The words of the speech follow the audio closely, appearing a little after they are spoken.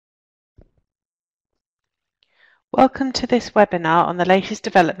Welcome to this webinar on the latest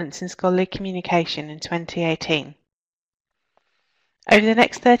developments in scholarly communication in 2018. Over the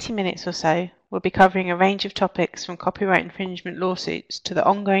next 30 minutes or so, we'll be covering a range of topics from copyright infringement lawsuits to the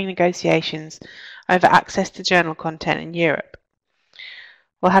ongoing negotiations over access to journal content in Europe.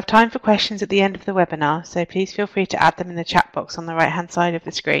 We'll have time for questions at the end of the webinar, so please feel free to add them in the chat box on the right-hand side of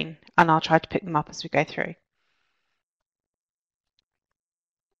the screen, and I'll try to pick them up as we go through.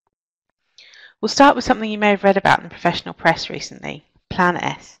 We'll start with something you may have read about in the professional press recently, Plan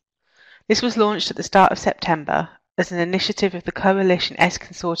S. This was launched at the start of September as an initiative of the Coalition S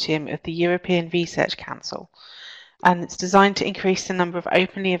Consortium of the European Research Council, and it's designed to increase the number of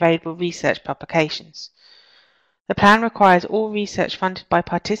openly available research publications. The plan requires all research funded by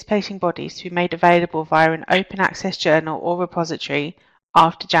participating bodies to be made available via an open access journal or repository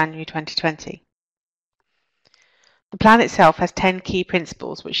after January 2020. The plan itself has 10 key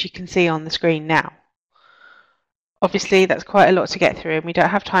principles, which you can see on the screen now. Obviously, that's quite a lot to get through, and we don't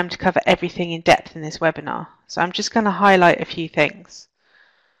have time to cover everything in depth in this webinar, so I'm just going to highlight a few things.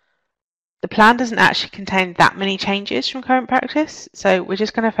 The plan doesn't actually contain that many changes from current practice, so we're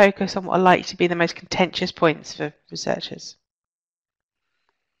just going to focus on what are likely to be the most contentious points for researchers.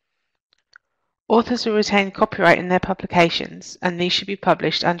 Authors will retain copyright in their publications, and these should be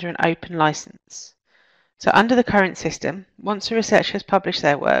published under an open license. So under the current system, once a researcher has published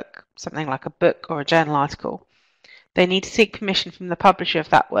their work, something like a book or a journal article, they need to seek permission from the publisher of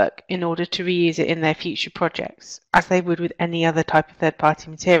that work in order to reuse it in their future projects, as they would with any other type of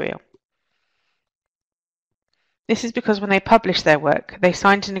third-party material. This is because when they published their work, they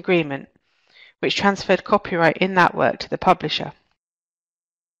signed an agreement which transferred copyright in that work to the publisher.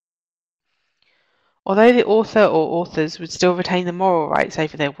 Although the author or authors would still retain the moral rights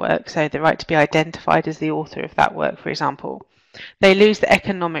over their work, so the right to be identified as the author of that work, for example, they lose the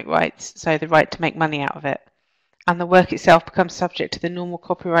economic rights, so the right to make money out of it, and the work itself becomes subject to the normal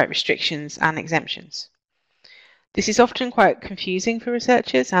copyright restrictions and exemptions. This is often quite confusing for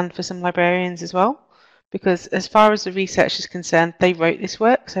researchers and for some librarians as well, because as far as the research is concerned, they wrote this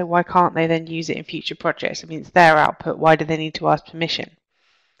work, so why can't they then use it in future projects? I mean, it's their output, why do they need to ask permission?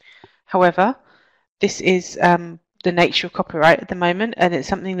 However, this is the nature of copyright at the moment, and it's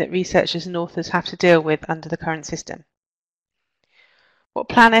something that researchers and authors have to deal with under the current system. What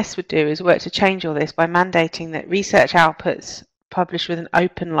Plan S would do is work to change all this by mandating that research outputs published with an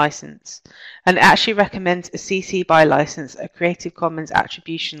open license, and it actually recommends a CC BY license, a Creative Commons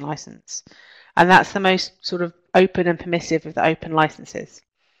Attribution license, and that's the most sort of open and permissive of the open licenses.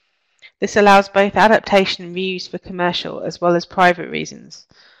 This allows both adaptation and reuse for commercial as well as private reasons,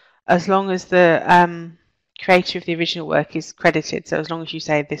 as long as the creator of the original work is credited, so as long as you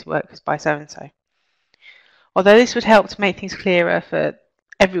say this work is by so-and-so. Although this would help to make things clearer for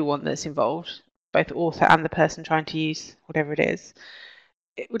everyone that's involved, both the author and the person trying to use whatever it is,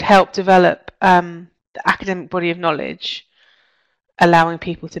 it would help develop the academic body of knowledge, allowing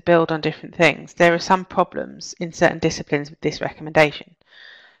people to build on different things. There are some problems in certain disciplines with this recommendation.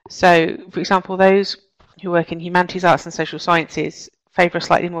 So, for example, those who work in humanities, arts and social sciences favour a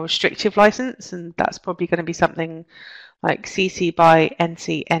slightly more restrictive license, and that's probably going to be something like CC BY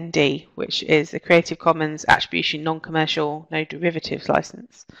NC ND, which is a Creative Commons Attribution Non-Commercial No Derivatives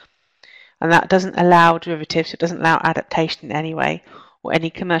license. And that doesn't allow derivatives, it doesn't allow adaptation in any way, or any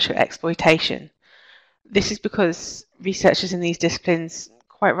commercial exploitation. This is because researchers in these disciplines,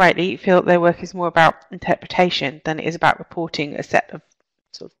 quite rightly, feel that their work is more about interpretation than it is about reporting a set of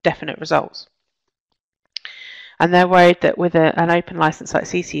sort of definite results. And they're worried that with an open license like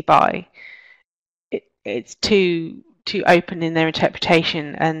CC BY, it's too open in their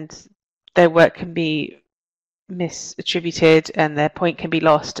interpretation, and their work can be misattributed, and their point can be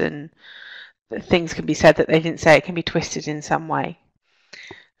lost, and things can be said that they didn't say. It can be twisted in some way.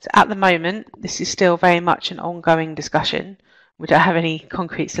 So at the moment, this is still very much an ongoing discussion. We don't have any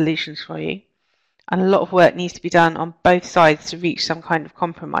concrete solutions for you. And a lot of work needs to be done on both sides to reach some kind of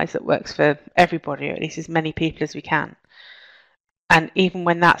compromise that works for everybody, or at least as many people as we can. And even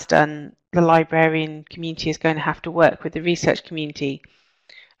when that's done, the librarian community is going to have to work with the research community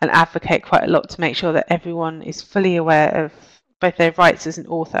and advocate quite a lot to make sure that everyone is fully aware of both their rights as an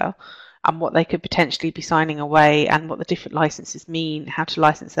author and what they could potentially be signing away, and what the different licenses mean, how to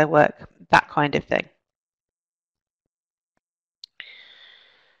license their work, that kind of thing.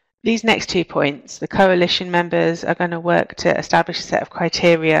 These next 2 points, the coalition members are going to work to establish a set of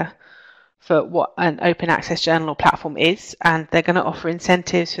criteria for what an open access journal or platform is, and they're going to offer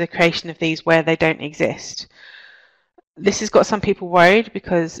incentives for the creation of these where they don't exist. This has got some people worried,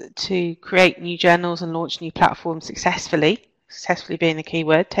 because to create new journals and launch new platforms successfully being the key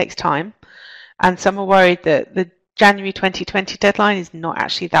word, takes time, and some are worried that the January 2020 deadline is not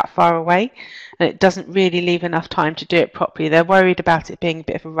actually that far away, and it doesn't really leave enough time to do it properly. They're worried about it being a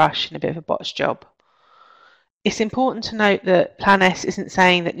bit of a rush and a bit of a botched job. It's important to note that Plan S isn't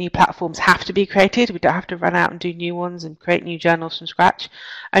saying that new platforms have to be created. We don't have to run out and do new ones and create new journals from scratch,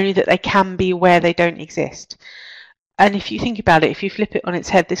 only that they can be where they don't exist. And if you think about it, if you flip it on its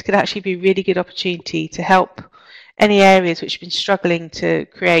head, this could actually be a really good opportunity to help any areas which have been struggling to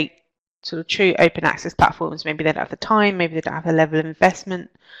create sort of true open access platforms. Maybe they don't have the time, maybe they don't have the level of investment.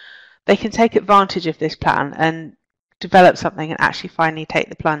 They can take advantage of this plan and develop something and actually finally take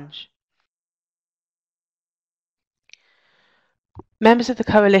the plunge. Members of the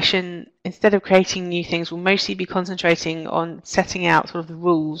coalition, instead of creating new things, will mostly be concentrating on setting out sort of the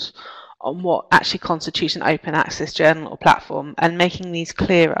rules on what actually constitutes an open access journal or platform and making these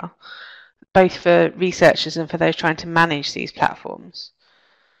clearer, both for researchers and for those trying to manage these platforms.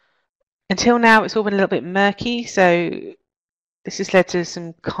 Until now, it's all been a little bit murky, so this has led to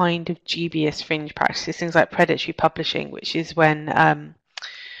some kind of dubious fringe practices, things like predatory publishing, which is when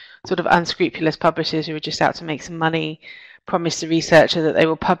sort of unscrupulous publishers who are just out to make some money promise the researcher that they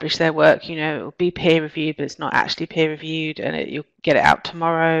will publish their work, it will be peer reviewed, but it's not actually peer reviewed, and you'll get it out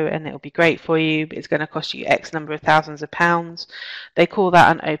tomorrow and it'll be great for you, but it's going to cost you X number of thousands of pounds. They call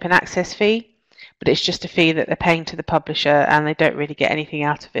that an open access fee, but it's just a fee that they're paying to the publisher and they don't really get anything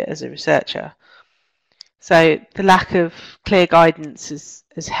out of it as a researcher. So the lack of clear guidance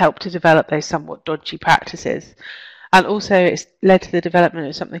has helped to develop those somewhat dodgy practices. And also it's led to the development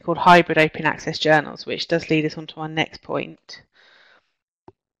of something called hybrid open access journals, which does lead us on to our next point.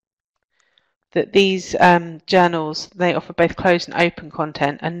 That these journals, they offer both closed and open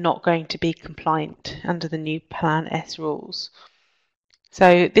content and not going to be compliant under the new Plan S rules.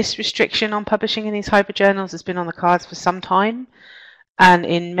 So this restriction on publishing in these hybrid journals has been on the cards for some time, and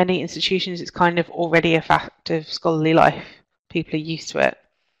in many institutions it's kind of already a fact of scholarly life. People are used to it.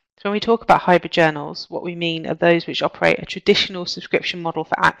 So when we talk about hybrid journals, what we mean are those which operate a traditional subscription model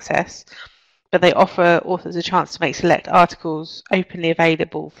for access, but they offer authors a chance to make select articles openly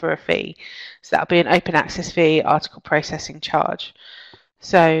available for a fee. So that'll be an open access fee, article processing charge.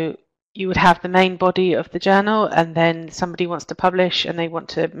 So you would have the main body of the journal, and then somebody wants to publish and they want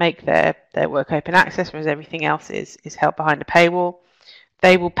to make their work open access, whereas everything else is held behind a paywall.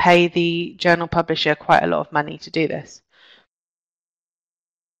 They will pay the journal publisher quite a lot of money to do this.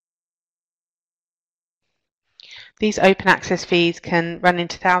 These open access fees can run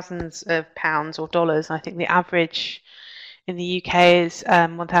into thousands of pounds or dollars. I think the average in the UK is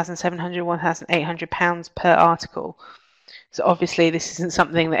 £1,700, £1,800 per article. So obviously this isn't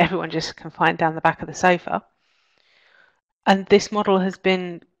something that everyone just can find down the back of the sofa. And this model has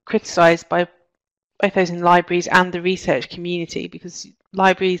been criticised by both those in libraries and the research community, because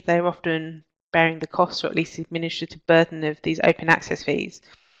libraries, they're often bearing the cost, or at least the administrative burden, of these open access fees.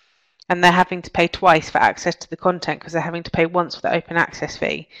 And they're having to pay twice for access to the content, because they're having to pay once for the open access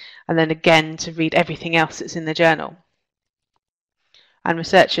fee and then again to read everything else that's in the journal. And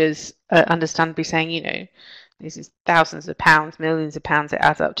researchers are understandably saying, this is thousands of pounds, millions of pounds it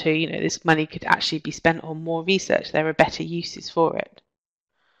adds up to. This money could actually be spent on more research. There are better uses for it.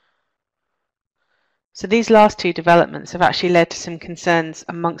 So these last two developments have actually led to some concerns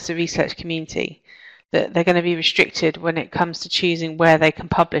amongst the research community, that they're going to be restricted when it comes to choosing where they can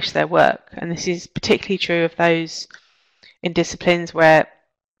publish their work. And this is particularly true of those in disciplines where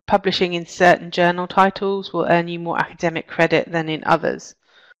publishing in certain journal titles will earn you more academic credit than in others.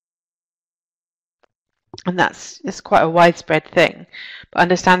 And that's quite a widespread thing. But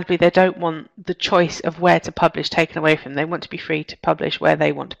understandably, they don't want the choice of where to publish taken away from them. They want to be free to publish where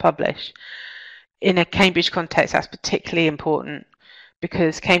they want to publish. In a Cambridge context, that's particularly important,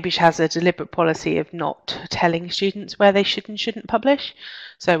 because Cambridge has a deliberate policy of not telling students where they should and shouldn't publish.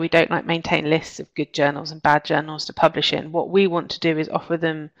 So we don't maintain lists of good journals and bad journals to publish in. What we want to do is offer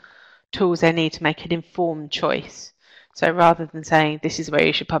them tools they need to make an informed choice. So rather than saying this is where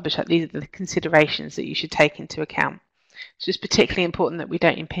you should publish, these are the considerations that you should take into account. So it's particularly important that we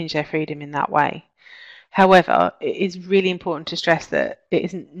don't impinge their freedom in that way. However, it is really important to stress that it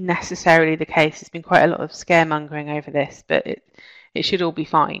isn't necessarily the case. There's been quite a lot of scaremongering over this, but it should all be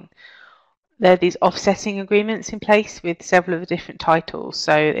fine. There are these offsetting agreements in place with several of the different titles.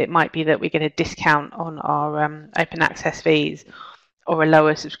 So it might be that we get a discount on our open access fees or a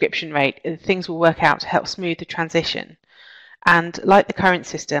lower subscription rate. Things will work out to help smooth the transition. And like the current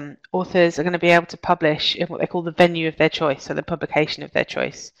system, authors are going to be able to publish in what they call the venue of their choice, so the publication of their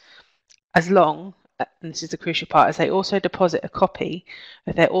choice, as long, and this is the crucial part, as they also deposit a copy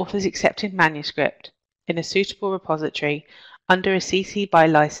of their author's accepted manuscript in a suitable repository under a CC BY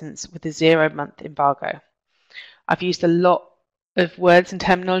license with a 0-month embargo. I've used a lot of words and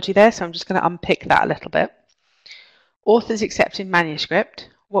terminology there, so I'm just going to unpick that a little bit. Author's accepted manuscript.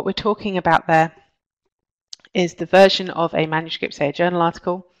 What we're talking about there is the version of a manuscript, say a journal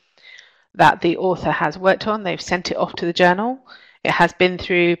article, that the author has worked on. They've sent it off to the journal. It has been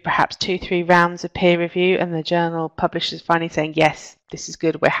through perhaps 2-3 rounds of peer review, and the journal publishers finally saying, yes, this is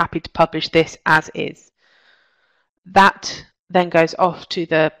good, we're happy to publish this as is. That then goes off to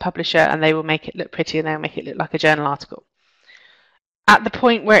the publisher, and they will make it look pretty, and they'll make it look like a journal article. At the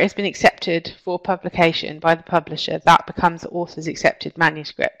point where it's been accepted for publication by the publisher, that becomes the author's accepted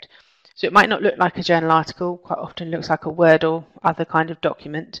manuscript. So it might not look like a journal article, quite often looks like a Word or other kind of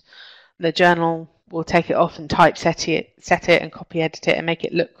document. The journal will take it off and typeset it and copy edit it and make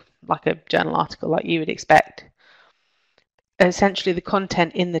it look like a journal article like you would expect. Essentially the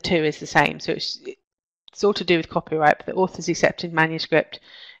content in the two is the same, so it's all to do with copyright, but the author's accepted manuscript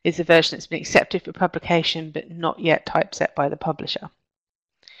is the version that's been accepted for publication but not yet typeset by the publisher.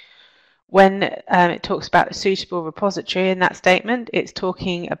 When it talks about a suitable repository in that statement, it's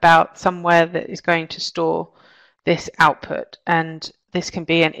talking about somewhere that is going to store this output, and this can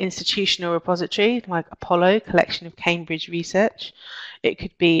be an institutional repository like Apollo, collection of Cambridge research. It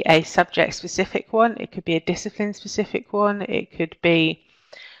could be a subject-specific one. It could be a discipline-specific one. It could be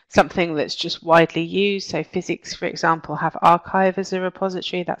something that's just widely used. So physics, for example, have arXiv as a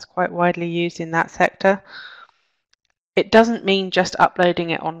repository. That's quite widely used in that sector. It doesn't mean just uploading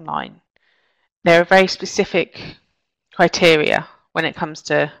it online. There are very specific criteria when it comes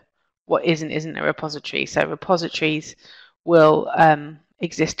to what is and isn't a repository. So repositories will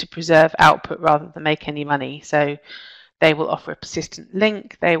exist to preserve output rather than make any money. So they will offer a persistent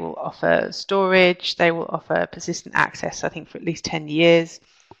link, they will offer storage, they will offer persistent access, I think for at least 10 years.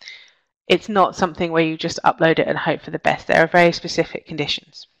 It's not something where you just upload it and hope for the best. There are very specific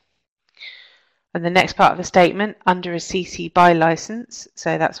conditions. And the next part of the statement, under a CC BY license,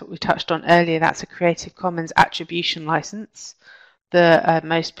 so that's what we touched on earlier, that's a Creative Commons attribution license, the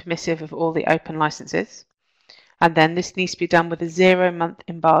most permissive of all the open licenses. And then this needs to be done with a 0-month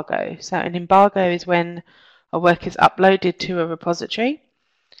embargo. So an embargo is when a work is uploaded to a repository.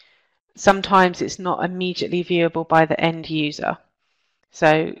 Sometimes it's not immediately viewable by the end user.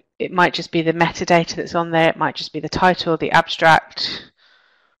 So it might just be the metadata that's on there, it might just be the title, the abstract,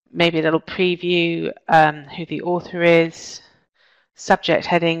 maybe a little preview, who the author is, subject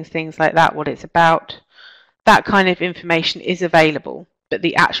headings, things like that, what it's about. That kind of information is available, but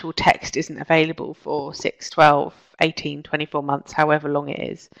the actual text isn't available for 6, 12, 18, 24 months, however long it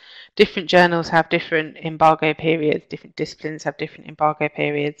is. Different journals have different embargo periods, different disciplines have different embargo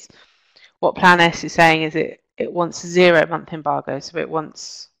periods. What Plan S is saying is it wants 0-month embargo, so it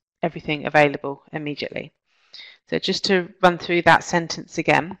wants everything available immediately. So just to run through that sentence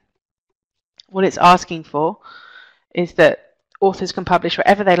again, what it's asking for is that authors can publish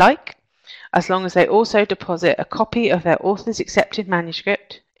whatever they like, as long as they also deposit a copy of their author's accepted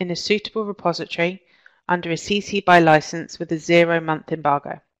manuscript in a suitable repository under a CC BY license with a 0-month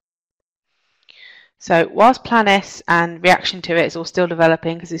embargo. So whilst Plan S and reaction to it is all still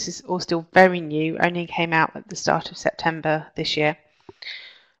developing, because this is all still very new, only came out at the start of September this year,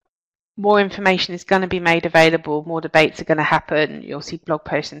 more information is going to be made available, more debates are going to happen, you'll see blog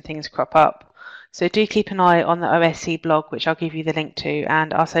posts and things crop up. So do keep an eye on the OSC blog, which I'll give you the link to,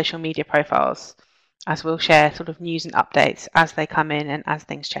 and our social media profiles, as we'll share sort of news and updates as they come in and as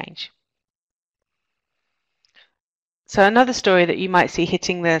things change. So another story that you might see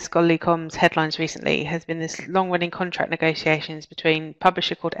hitting the Scholarly Comms headlines recently has been this long-running contract negotiations between a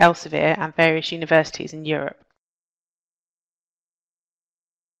publisher called Elsevier and various universities in Europe.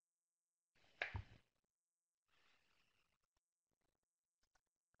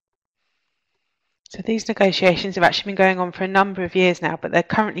 So these negotiations have actually been going on for a number of years now, but they're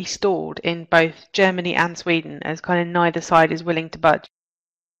currently stalled in both Germany and Sweden, as kind of neither side is willing to budge.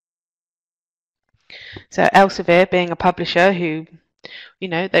 So Elsevier, being a publisher who, you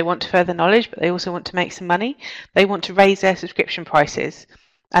know, they want further knowledge, but they also want to make some money. They want to raise their subscription prices,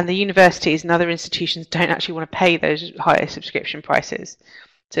 and the universities and other institutions don't actually want to pay those higher subscription prices.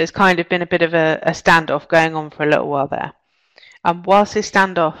 So it's kind of been a bit of a standoff going on for a little while there. And whilst this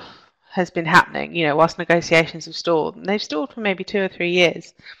standoff has been happening, you know, whilst negotiations have stalled, and they've stalled for maybe 2 or 3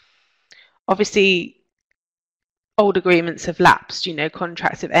 years, obviously old agreements have lapsed, you know,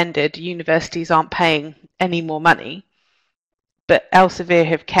 contracts have ended, universities aren't paying any more money, but Elsevier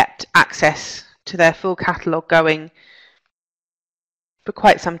have kept access to their full catalogue going for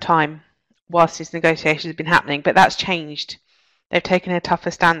quite some time whilst these negotiations have been happening, but that's changed. They've taken a tougher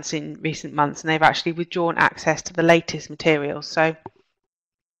stance in recent months, and they've actually withdrawn access to the latest materials. So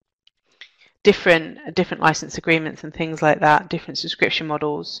different license agreements and things like that, different subscription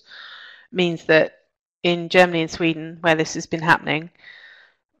models, means that in Germany and Sweden, where this has been happening,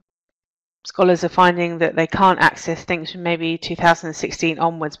 scholars are finding that they can't access things from maybe 2016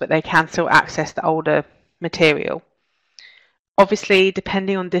 onwards, but they can still access the older material. Obviously,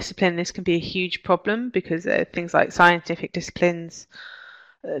 depending on discipline, this can be a huge problem because things like scientific disciplines,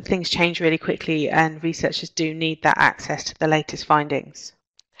 things change really quickly and researchers do need that access to the latest findings.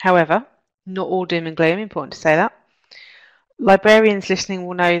 However, not all doom and gloom, important to say that. Librarians listening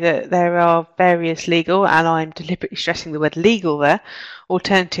will know that there are various legal, and I'm deliberately stressing the word legal there,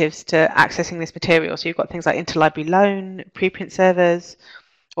 alternatives to accessing this material. So you've got things like interlibrary loan, preprint servers,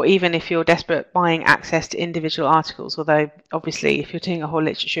 or even if you're desperate, buying access to individual articles, although obviously if you're doing a whole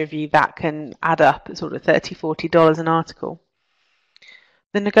literature review, that can add up at sort of $30, $40 an article.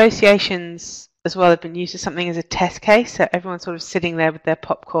 The negotiations as well have been used as something as a test case, so everyone's sort of sitting there with their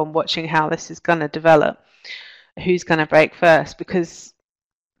popcorn watching how this is going to develop, who's going to break first, because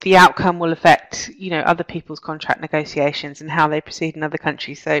the outcome will affect, other people's contract negotiations and how they proceed in other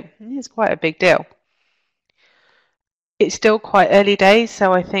countries, so it's quite a big deal. It's still quite early days,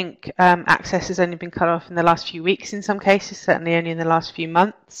 so I think access has only been cut off in the last few weeks in some cases, certainly only in the last few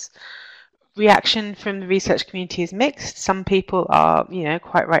months. Reaction from the research community is mixed. Some people are,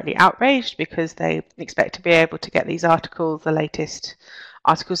 quite rightly outraged because they expect to be able to get these articles, the latest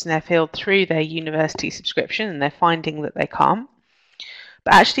articles in their field, through their university subscription, and they're finding that they can't.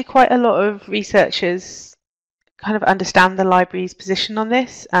 But actually quite a lot of researchers kind of understand the library's position on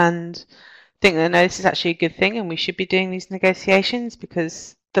this and think that no, this is actually a good thing and we should be doing these negotiations,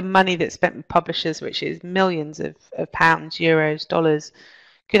 because the money that's spent with publishers, which is millions of pounds, euros, dollars,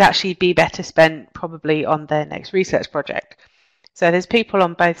 could actually be better spent probably on their next research project. So there's people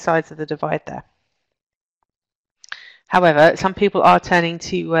on both sides of the divide there. However, some people are turning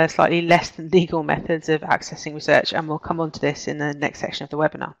to slightly less than legal methods of accessing research, and we'll come on to this in the next section of the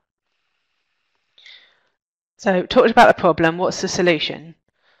webinar. So talked about the problem, what's the solution?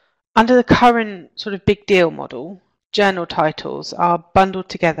 Under the current sort of big deal model, journal titles are bundled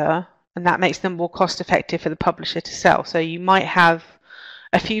together, and that makes them more cost effective for the publisher to sell. So you might have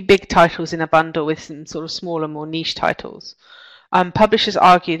a few big titles in a bundle with some sort of smaller, more niche titles. Publishers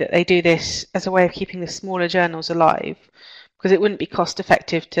argue that they do this as a way of keeping the smaller journals alive, because it wouldn't be cost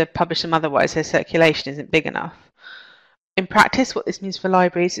effective to publish them otherwise, their circulation isn't big enough. In practice, what this means for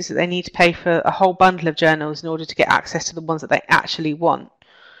libraries is that they need to pay for a whole bundle of journals in order to get access to the ones that they actually want.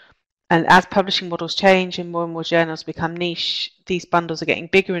 And as publishing models change and more journals become niche, these bundles are getting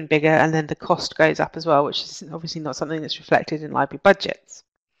bigger and bigger, and then the cost goes up as well, which is obviously not something that's reflected in library budgets.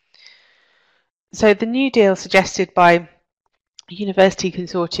 So the new deal suggested by university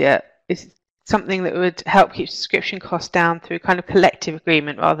consortia is something that would help keep subscription costs down through kind of collective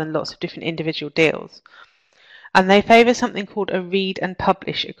agreement rather than lots of different individual deals. And they favour something called a read and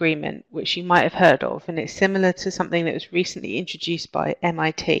publish agreement, which you might have heard of, and it's similar to something that was recently introduced by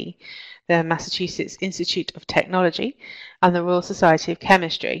MIT, the Massachusetts Institute of Technology, and the Royal Society of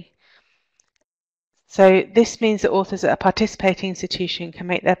Chemistry. So this means that authors at a participating institution can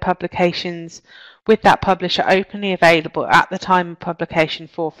make their publications with that publisher openly available at the time of publication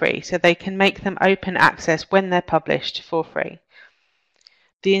for free. So they can make them open access when they're published for free.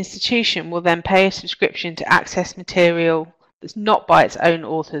 The institution will then pay a subscription to access material that's not by its own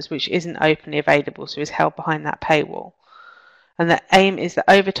authors, which isn't openly available, so is held behind that paywall. And the aim is that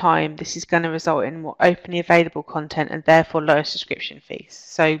over time, this is going to result in more openly available content and therefore lower subscription fees.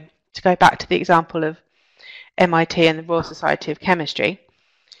 So to go back to the example of MIT and the Royal Society of Chemistry,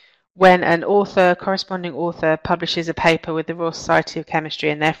 when an author, corresponding author, publishes a paper with the Royal Society of Chemistry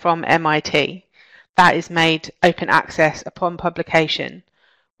and they're from MIT, that is made open access upon publication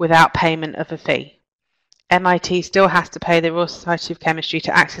without payment of a fee. MIT still has to pay the Royal Society of Chemistry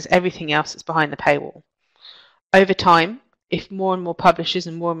to access everything else that's behind the paywall. Over time, if more and more publishers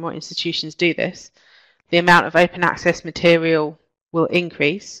and more institutions do this, the amount of open access material will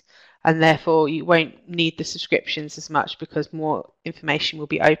increase, and therefore you won't need the subscriptions as much because more information will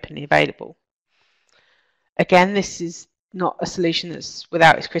be openly available. Again, this is not a solution that's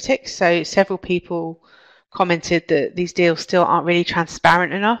without its critics, so several people commented that these deals still aren't really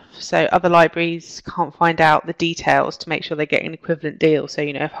transparent enough, so other libraries can't find out the details to make sure they get an equivalent deal. So,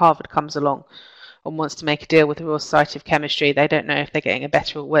 if Harvard comes along and wants to make a deal with the Royal Society of Chemistry, they don't know if they're getting a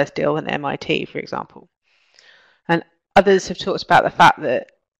better or worse deal than MIT, for example. And others have talked about the fact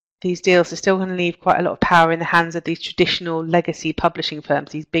that these deals are still going to leave quite a lot of power in the hands of these traditional legacy publishing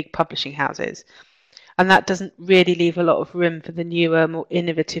firms, these big publishing houses. And that doesn't really leave a lot of room for the newer, more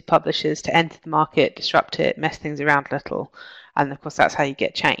innovative publishers to enter the market, disrupt it, mess things around a little. And of course, that's how you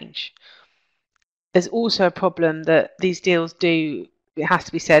get change. There's also a problem that these deals do, it has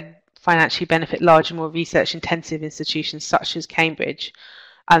to be said, financially benefit larger, more research-intensive institutions such as Cambridge,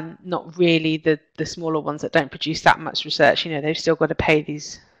 and not really the smaller ones that don't produce that much research. They've still got to pay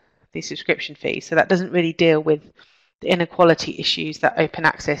these subscription fees. So that doesn't really deal with the inequality issues that open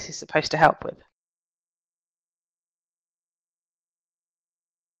access is supposed to help with.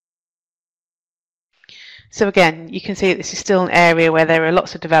 So again, you can see that this is still an area where there are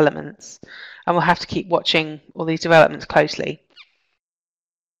lots of developments, and we'll have to keep watching all these developments closely.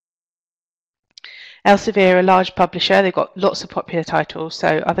 Elsevier are a large publisher. They've got lots of popular titles,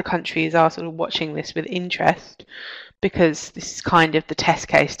 so other countries are sort of watching this with interest, because this is kind of the test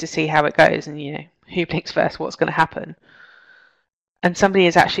case to see how it goes, and who blinks first, what's going to happen. And somebody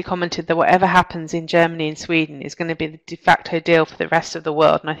has actually commented that whatever happens in Germany and Sweden is going to be the de facto deal for the rest of the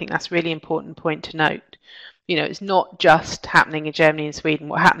world, and I think that's a really important point to note. It's not just happening in Germany and Sweden.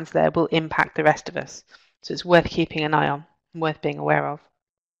 What happens there will impact the rest of us, so it's worth keeping an eye on and worth being aware of.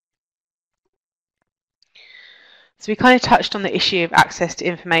 So we kind of touched on the issue of access to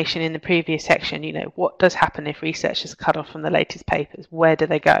information in the previous section. What does happen if researchers are cut off from the latest papers? Where do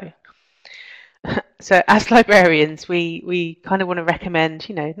they go? So as librarians, we kind of want to recommend,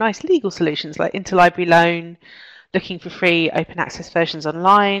 nice legal solutions like interlibrary loan, looking for free open access versions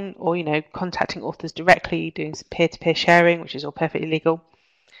online, or, contacting authors directly, doing some peer-to-peer sharing, which is all perfectly legal.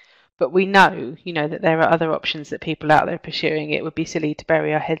 But we know, that there are other options that people out there are pursuing. It would be silly to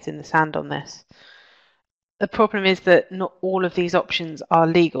bury our heads in the sand on this. The problem is that not all of these options are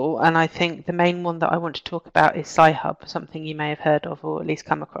legal, and I think the main one that I want to talk about is Sci-Hub, something you may have heard of or at least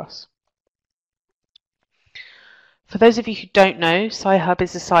come across. For those of you who don't know, Sci-Hub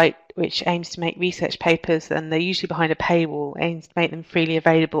is a site which aims to make research papers, and they're usually behind a paywall, aims to make them freely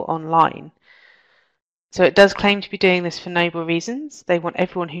available online. So it does claim to be doing this for noble reasons. They want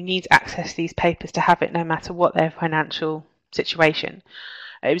everyone who needs access to these papers to have it, no matter what their financial situation.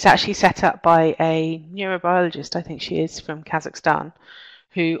 It was actually set up by a neurobiologist, I think she is, from Kazakhstan,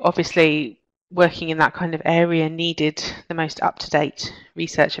 who obviously, working in that kind of area, needed the most up-to-date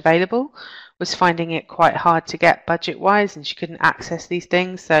research available, was finding it quite hard to get budget-wise, and she couldn't access these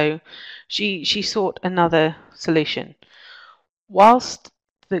things, so she sought another solution. Whilst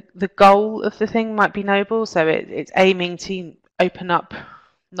the goal of the thing might be noble, so it's aiming to open up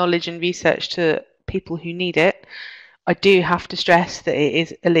knowledge and research to people who need it, I do have to stress that it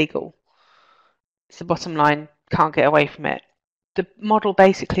is illegal. It's the bottom line, can't get away from it. The model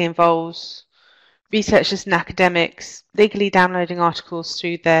basically involves researchers and academics legally downloading articles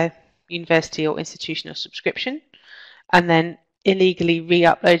through their university or institutional subscription, and then illegally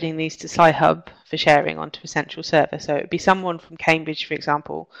re-uploading these to Sci-Hub for sharing onto a central server. So it would be someone from Cambridge, for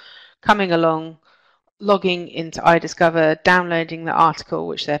example, coming along, logging into iDiscover, downloading the article,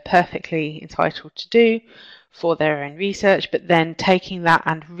 which they're perfectly entitled to do for their own research, but then taking that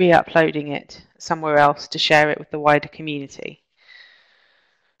and re-uploading it somewhere else to share it with the wider community.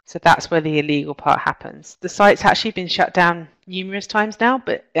 So that's where the illegal part happens. The site's actually been shut down numerous times now,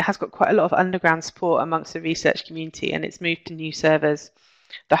 but it has got quite a lot of underground support amongst the research community, and it's moved to new servers.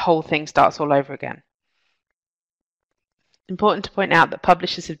 The whole thing starts all over again. Important to point out that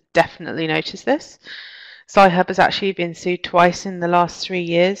publishers have definitely noticed this. Sci-Hub has actually been sued twice in the last 3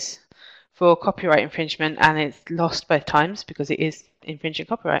 years for copyright infringement, and it's lost both times because it is infringing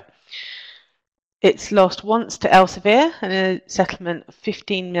copyright. It's lost once to Elsevier in a settlement of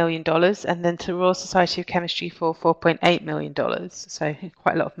 $15 million, and then to the Royal Society of Chemistry for $4.8 million. So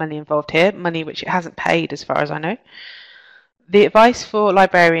quite a lot of money involved here, money which it hasn't paid as far as I know. The advice for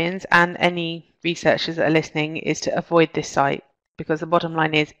librarians and any researchers that are listening is to avoid this site, because the bottom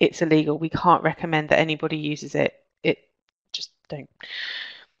line is it's illegal. We can't recommend that anybody uses it. Just don't.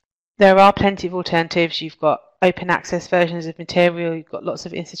 There are plenty of alternatives. You've got open access versions of material, you've got lots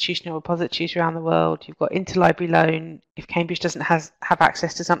of institutional repositories around the world, you've got interlibrary loan. If Cambridge doesn't have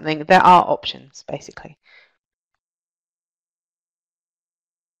access to something, there are options, basically.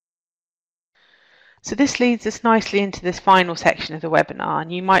 So this leads us nicely into this final section of the webinar,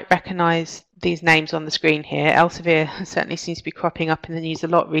 and you might recognise these names on the screen here. Elsevier certainly seems to be cropping up in the news a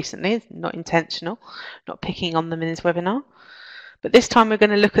lot recently. It's not intentional, not picking on them in this webinar. But this time we're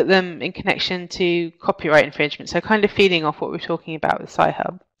going to look at them in connection to copyright infringement, so kind of feeding off what we're talking about with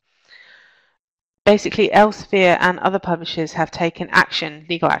Sci-Hub. Basically, Elsevier and other publishers have taken action,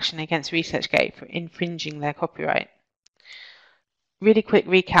 legal action, against ResearchGate for infringing their copyright. Really quick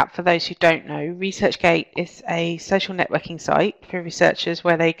recap for those who don't know, ResearchGate is a social networking site for researchers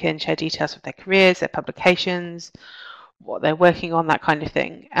where they can share details of their careers, their publications, what they're working on, that kind of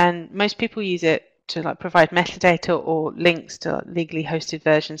thing. And most people use it to provide metadata or links to legally hosted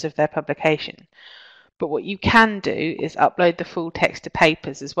versions of their publication. But what you can do is upload the full text to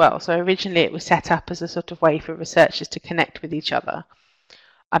papers as well. So originally it was set up as a sort of way for researchers to connect with each other.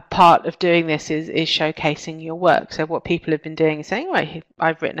 A part of doing this is showcasing your work. So what people have been doing is saying, right,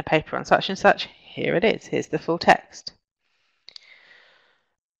 I've written a paper on such and such, here it is, here's the full text.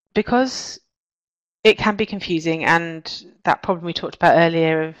 Because it can be confusing, and that problem we talked about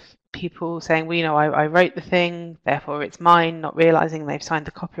earlier of people saying, well, you know, I wrote the thing, therefore it's mine, not realizing they've signed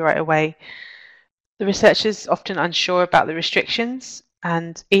the copyright away. The researchers often unsure about the restrictions,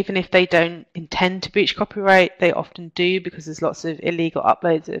 and even if they don't intend to breach copyright, they often do, because there's lots of illegal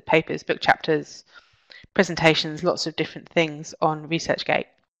uploads of papers, book chapters, presentations, lots of different things on ResearchGate.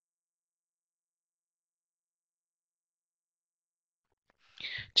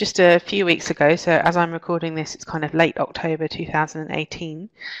 Just a few weeks ago, so as I'm recording this, it's kind of late October 2018.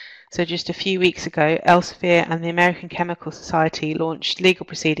 So just a few weeks ago, Elsevier and the American Chemical Society launched legal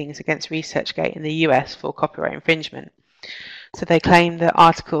proceedings against ResearchGate in the US for copyright infringement. So they claim that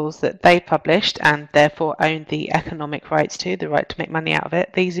articles that they published and therefore owned the economic rights to, the right to make money out of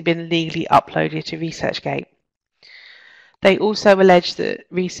it, these have been legally uploaded to ResearchGate. They also allege that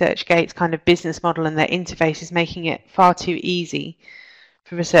ResearchGate's kind of business model and their interface is making it far too easy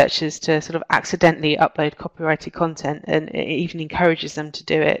for researchers to sort of accidentally upload copyrighted content, and it even encourages them to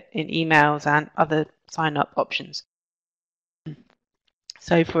do it in emails and other sign-up options.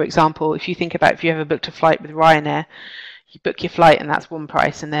 So for example, if you think about if you ever booked a flight with Ryanair, you book your flight and that's one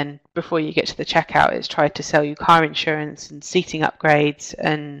price, and then before you get to the checkout it's tried to sell you car insurance and seating upgrades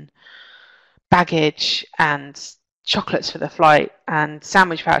and baggage and chocolates for the flight and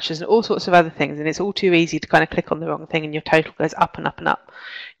sandwich vouchers and all sorts of other things, and it's all too easy to kind of click on the wrong thing and your total goes up and up and up.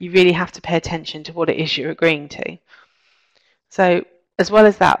 You really have to pay attention to what it is you're agreeing to. So as well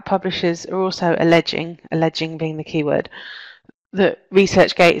as that, publishers are also alleging being the key word, that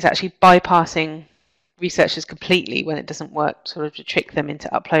ResearchGate is actually bypassing researchers completely when it doesn't work, sort of to trick them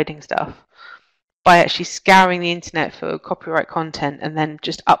into uploading stuff, by actually scouring the internet for copyright content and then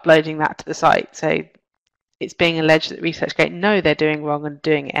just uploading that to the site. So it's being alleged that ResearchGate know they're doing wrong and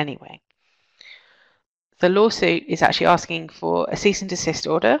doing it anyway. The lawsuit is actually asking for a cease and desist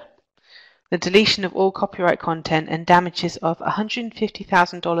order, the deletion of all copyright content, and damages of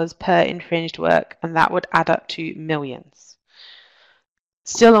 $150,000 per infringed work, and that would add up to millions.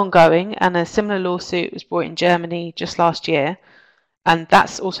 Still ongoing, and a similar lawsuit was brought in Germany just last year, and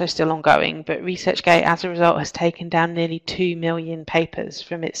that's also still ongoing, but ResearchGate as a result has taken down nearly 2 million papers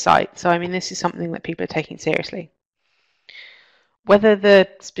from its site. So I mean, this is something that people are taking seriously. Whether the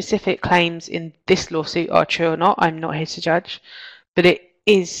specific claims in this lawsuit are true or not, I'm not here to judge, but it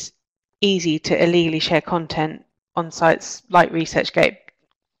is easy to illegally share content on sites like ResearchGate.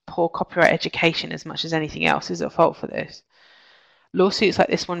 Poor copyright education as much as anything else is at fault for this. Lawsuits like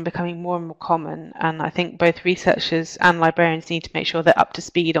this one are becoming more and more common, and I think both researchers and librarians need to make sure they're up to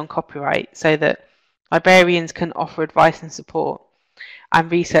speed on copyright so that librarians can offer advice and support, and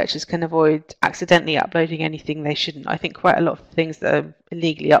researchers can avoid accidentally uploading anything they shouldn't. I think quite a lot of things that are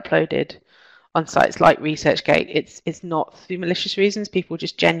illegally uploaded on sites like ResearchGate, it's not through malicious reasons, people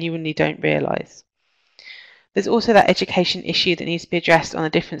just genuinely don't realise. There's also that education issue that needs to be addressed on the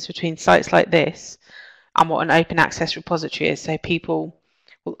difference between sites like this and what an open access repository is. So people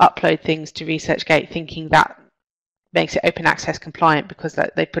will upload things to ResearchGate thinking that makes it open access compliant because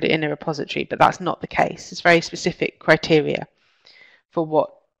they put it in a repository, but that's not the case. It's very specific criteria for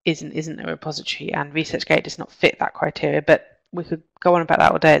what is and isn't a repository, and ResearchGate does not fit that criteria, but we could go on about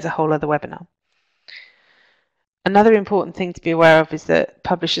that all day. It's a whole other webinar. Another important thing to be aware of is that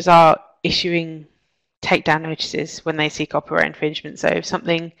publishers are issuing takedown notices when they see copyright infringement. So if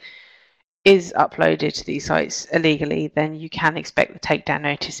something is uploaded to these sites illegally, then you can expect the takedown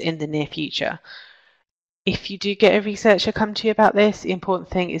notice in the near future. If you do get a researcher come to you about this, the important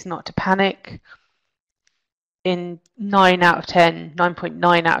thing is not to panic. In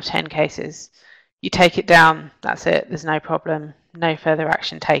 9.9 out of 10 cases, you take it down, that's it, there's no problem, no further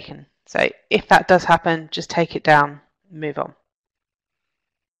action taken. So if that does happen, just take it down, move on.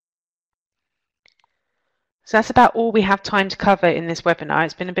 So that's about all we have time to cover in this webinar.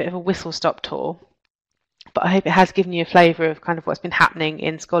 It's been a bit of a whistle-stop tour, but I hope it has given you a flavour of kind of what's been happening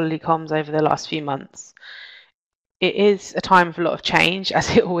in scholarly comms over the last few months. It is a time of a lot of change,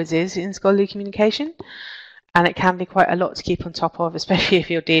 as it always is in scholarly communication, and it can be quite a lot to keep on top of, especially if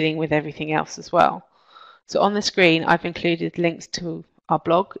you're dealing with everything else as well. So on the screen, I've included links to our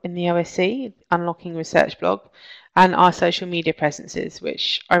blog in the OSC, Unlocking Research blog, and our social media presences,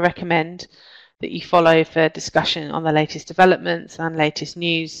 which I recommend that you follow for discussion on the latest developments and latest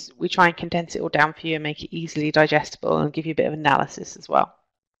news. We try and condense it all down for you and make it easily digestible and give you a bit of analysis as well.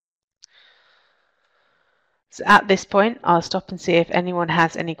 So at this point, I'll stop and see if anyone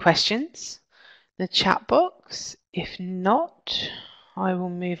has any questions in the chat box. If not, I will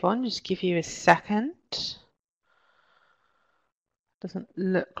move on. Just give you a second. Doesn't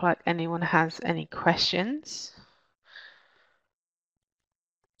look like anyone has any questions.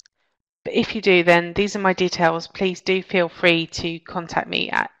 But if you do, then these are my details. Please do feel free to contact me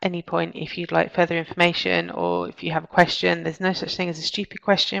at any point if you'd like further information or if you have a question. There's no such thing as a stupid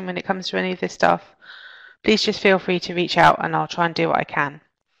question when it comes to any of this stuff. Please just feel free to reach out and I'll try and do what I can.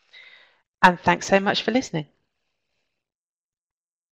 And thanks so much for listening.